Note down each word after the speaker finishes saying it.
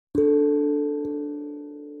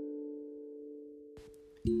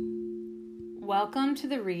Welcome to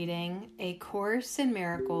the reading, A Course in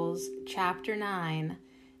Miracles, Chapter 9,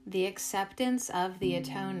 The Acceptance of the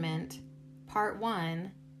Atonement, Part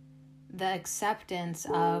 1, The Acceptance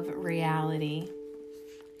of Reality.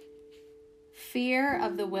 Fear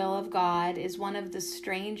of the will of God is one of the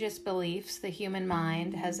strangest beliefs the human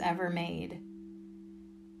mind has ever made.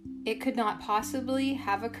 It could not possibly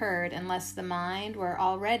have occurred unless the mind were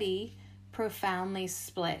already profoundly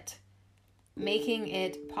split, making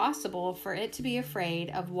it possible for it to be afraid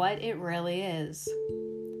of what it really is.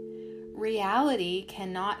 Reality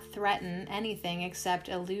cannot threaten anything except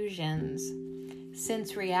illusions,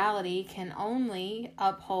 since reality can only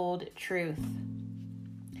uphold truth.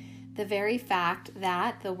 The very fact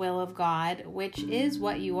that the will of God, which is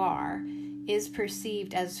what you are, is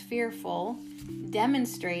perceived as fearful,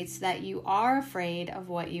 demonstrates that you are afraid of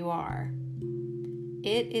what you are.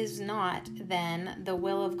 It is not, then, the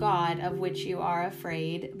will of God of which you are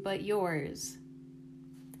afraid, but yours.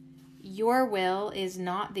 Your will is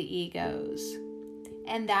not the ego's,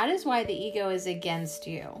 and that is why the ego is against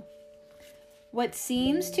you. What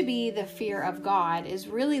seems to be the fear of God is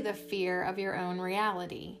really the fear of your own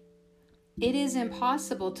reality. It is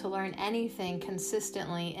impossible to learn anything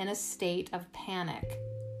consistently in a state of panic.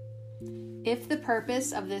 If the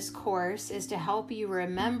purpose of this course is to help you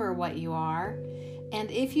remember what you are, and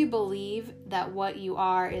if you believe that what you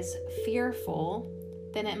are is fearful,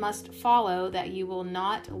 then it must follow that you will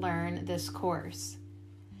not learn this course.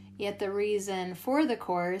 Yet the reason for the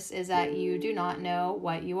course is that you do not know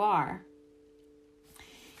what you are.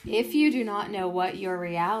 If you do not know what your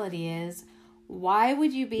reality is, why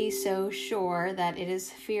would you be so sure that it is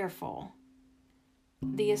fearful?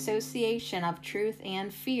 The association of truth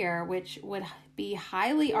and fear, which would be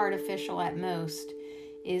highly artificial at most,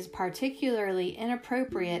 is particularly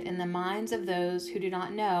inappropriate in the minds of those who do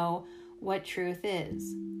not know what truth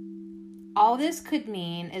is. All this could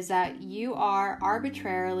mean is that you are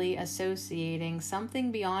arbitrarily associating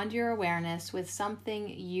something beyond your awareness with something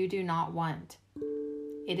you do not want.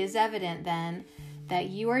 It is evident, then, that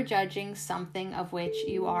you are judging something of which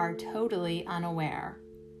you are totally unaware.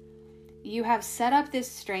 You have set up this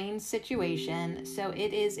strange situation, so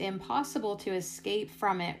it is impossible to escape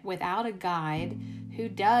from it without a guide who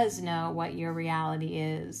does know what your reality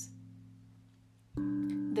is.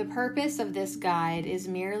 The purpose of this guide is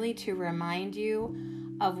merely to remind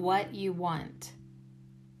you of what you want.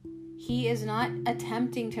 He is not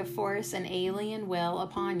attempting to force an alien will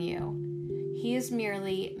upon you. He is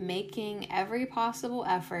merely making every possible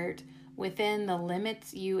effort within the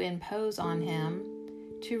limits you impose on him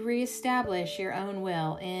to reestablish your own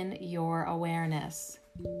will in your awareness.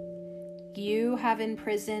 You have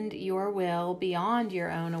imprisoned your will beyond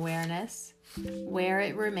your own awareness, where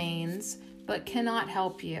it remains, but cannot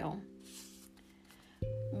help you.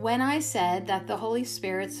 When I said that the Holy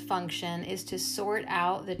Spirit's function is to sort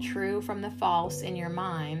out the true from the false in your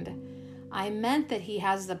mind, I meant that he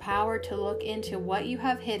has the power to look into what you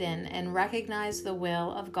have hidden and recognize the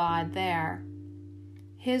will of God there.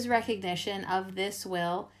 His recognition of this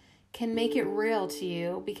will can make it real to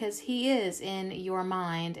you because he is in your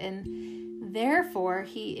mind and therefore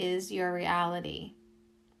he is your reality.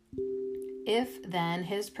 If then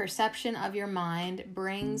his perception of your mind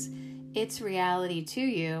brings its reality to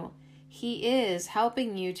you, he is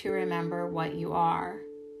helping you to remember what you are.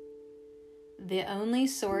 The only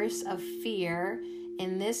source of fear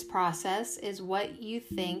in this process is what you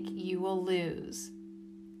think you will lose.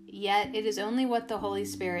 Yet it is only what the Holy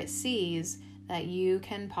Spirit sees that you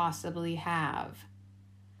can possibly have.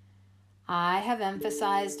 I have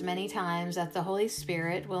emphasized many times that the Holy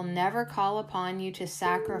Spirit will never call upon you to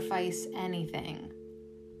sacrifice anything.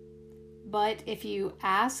 But if you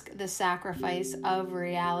ask the sacrifice of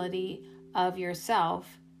reality of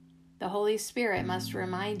yourself, the Holy Spirit must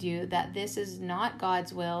remind you that this is not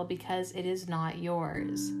God's will because it is not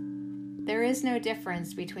yours. There is no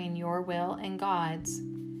difference between your will and God's.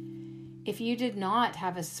 If you did not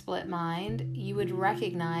have a split mind, you would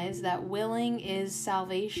recognize that willing is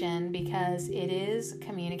salvation because it is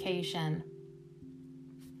communication.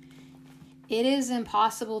 It is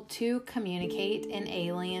impossible to communicate in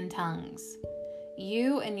alien tongues.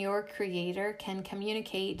 You and your Creator can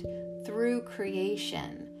communicate through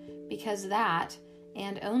creation because that,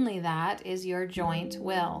 and only that, is your joint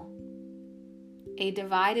will. A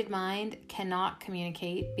divided mind cannot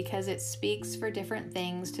communicate because it speaks for different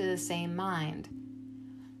things to the same mind.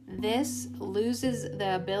 This loses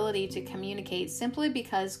the ability to communicate simply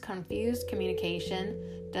because confused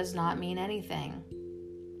communication does not mean anything.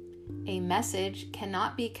 A message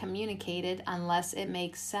cannot be communicated unless it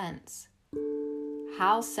makes sense.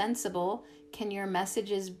 How sensible can your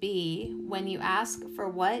messages be when you ask for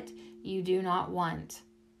what you do not want?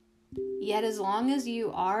 Yet as long as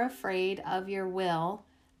you are afraid of your will,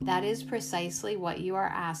 that is precisely what you are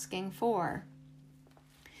asking for.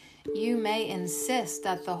 You may insist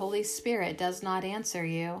that the Holy Spirit does not answer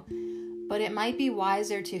you, but it might be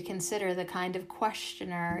wiser to consider the kind of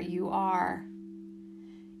questioner you are.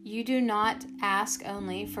 You do not ask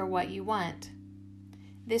only for what you want.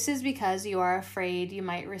 This is because you are afraid you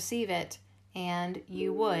might receive it, and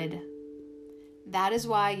you would. That is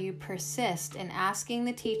why you persist in asking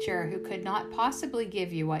the teacher who could not possibly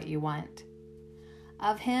give you what you want.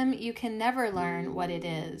 Of him you can never learn what it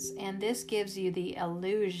is, and this gives you the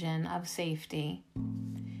illusion of safety.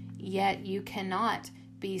 Yet you cannot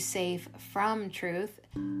be safe from truth,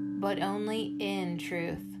 but only in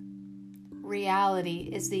truth. Reality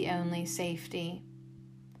is the only safety.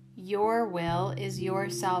 Your will is your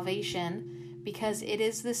salvation because it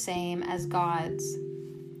is the same as God's.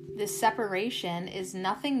 This separation is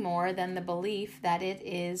nothing more than the belief that it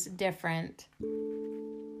is different.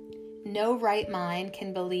 No right mind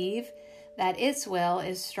can believe that its will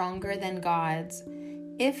is stronger than God's.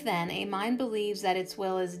 If then a mind believes that its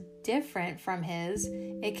will is different from his,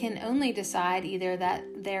 it can only decide either that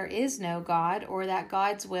there is no God or that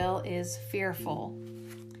God's will is fearful.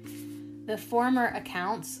 The former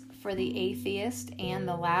accounts for the atheist and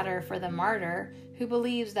the latter for the martyr who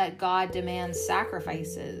believes that God demands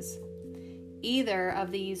sacrifices. Either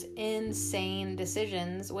of these insane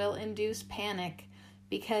decisions will induce panic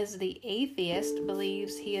because the atheist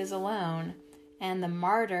believes he is alone and the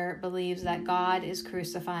martyr believes that God is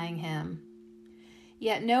crucifying him.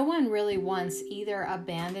 Yet no one really wants either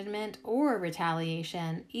abandonment or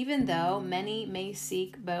retaliation, even though many may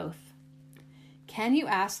seek both. Can you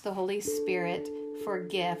ask the Holy Spirit for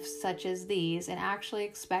gifts such as these and actually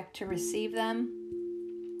expect to receive them?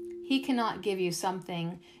 He cannot give you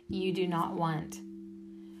something you do not want.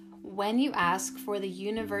 When you ask for the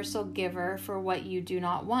universal giver for what you do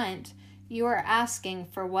not want, you are asking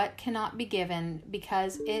for what cannot be given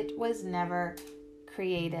because it was never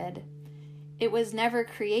created. It was never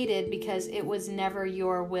created because it was never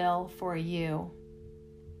your will for you.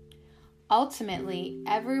 Ultimately,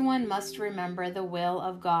 everyone must remember the will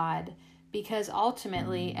of God because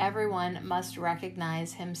ultimately everyone must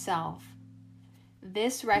recognize himself.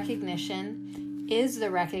 This recognition is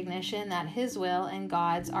the recognition that his will and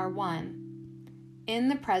God's are one. In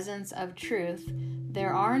the presence of truth,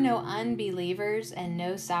 there are no unbelievers and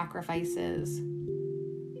no sacrifices.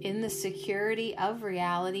 In the security of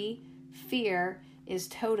reality, fear is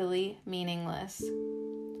totally meaningless.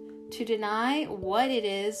 To deny what it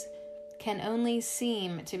is can only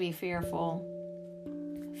seem to be fearful.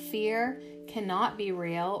 Fear cannot be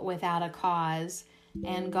real without a cause,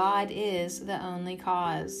 and God is the only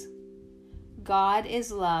cause. God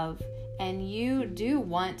is love, and you do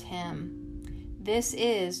want him. This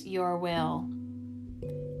is your will.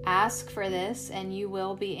 Ask for this, and you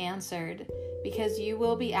will be answered, because you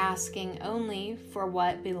will be asking only for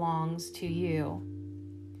what belongs to you.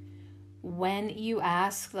 When you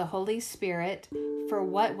ask the Holy Spirit for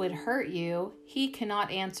what would hurt you, he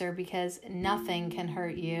cannot answer because nothing can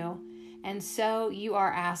hurt you, and so you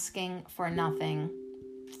are asking for nothing.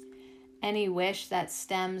 Any wish that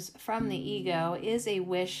stems from the ego is a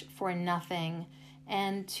wish for nothing,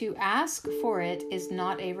 and to ask for it is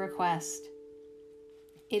not a request.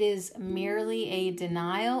 It is merely a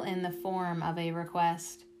denial in the form of a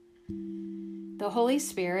request. The Holy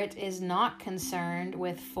Spirit is not concerned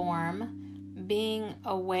with form, being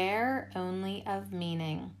aware only of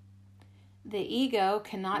meaning. The ego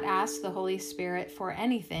cannot ask the Holy Spirit for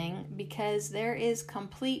anything because there is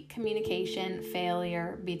complete communication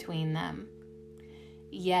failure between them.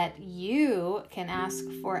 Yet you can ask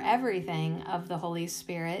for everything of the Holy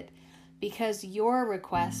Spirit because your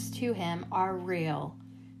requests to him are real,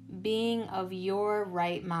 being of your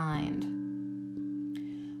right mind.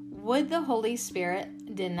 Would the Holy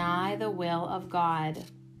Spirit deny the will of God?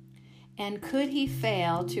 And could he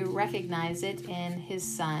fail to recognize it in his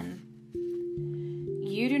Son?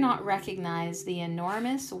 You do not recognize the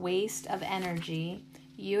enormous waste of energy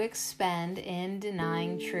you expend in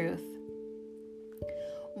denying truth.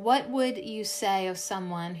 What would you say of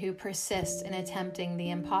someone who persists in attempting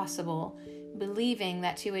the impossible, believing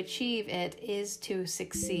that to achieve it is to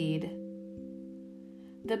succeed?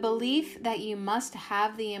 The belief that you must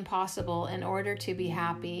have the impossible in order to be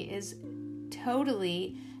happy is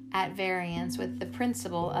totally at variance with the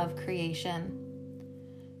principle of creation.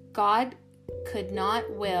 God could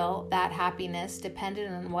not will that happiness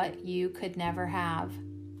depended on what you could never have.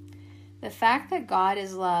 The fact that God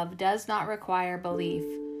is love does not require belief,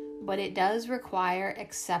 but it does require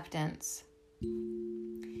acceptance.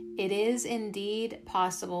 It is indeed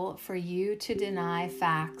possible for you to deny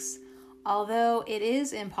facts, although it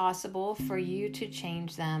is impossible for you to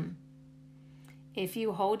change them. If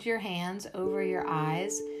you hold your hands over your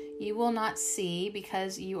eyes, you will not see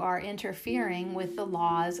because you are interfering with the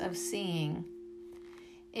laws of seeing.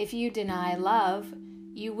 If you deny love,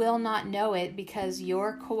 you will not know it because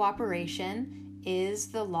your cooperation is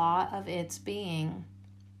the law of its being.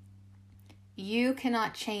 You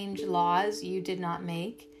cannot change laws you did not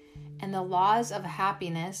make, and the laws of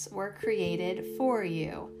happiness were created for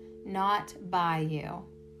you, not by you.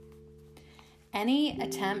 Any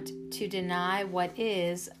attempt to deny what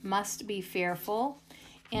is must be fearful,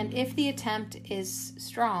 and if the attempt is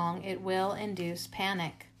strong, it will induce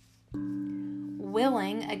panic.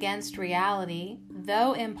 Willing against reality,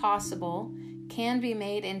 though impossible, can be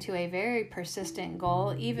made into a very persistent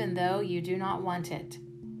goal even though you do not want it.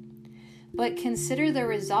 But consider the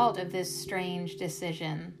result of this strange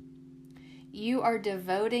decision. You are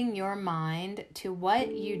devoting your mind to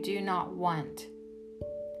what you do not want.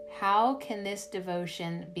 How can this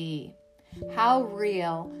devotion be? How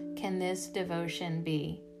real can this devotion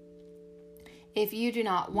be? If you do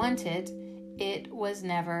not want it, it was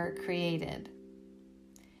never created.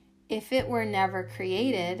 If it were never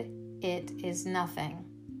created, it is nothing.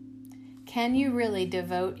 Can you really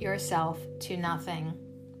devote yourself to nothing?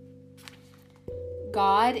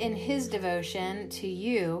 God, in His devotion to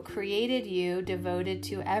you, created you devoted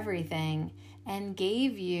to everything and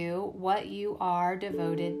gave you what you are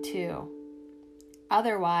devoted to.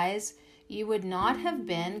 Otherwise, you would not have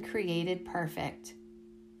been created perfect.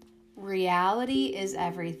 Reality is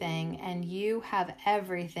everything, and you have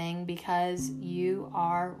everything because you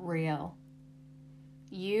are real.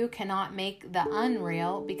 You cannot make the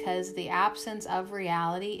unreal because the absence of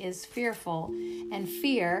reality is fearful, and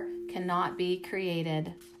fear cannot be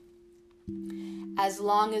created. As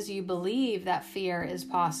long as you believe that fear is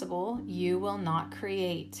possible, you will not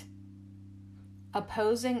create.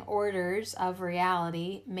 Opposing orders of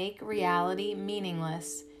reality make reality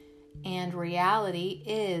meaningless, and reality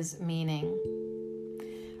is meaning.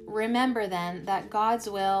 Remember then that God's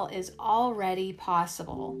will is already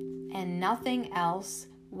possible, and nothing else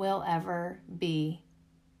will ever be.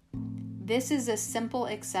 This is a simple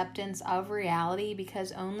acceptance of reality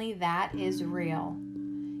because only that is real.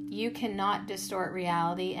 You cannot distort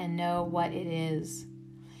reality and know what it is.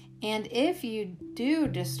 And if you do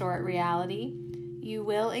distort reality, you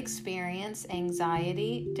will experience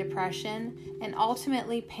anxiety, depression, and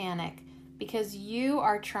ultimately panic because you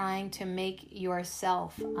are trying to make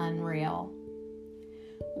yourself unreal.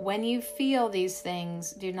 When you feel these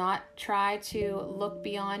things, do not try to look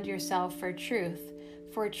beyond yourself for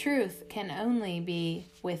truth can only be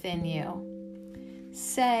within you.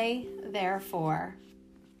 Say, therefore,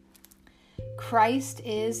 Christ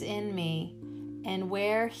is in me, and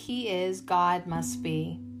where He is, God must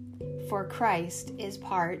be, for Christ is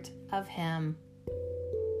part of Him.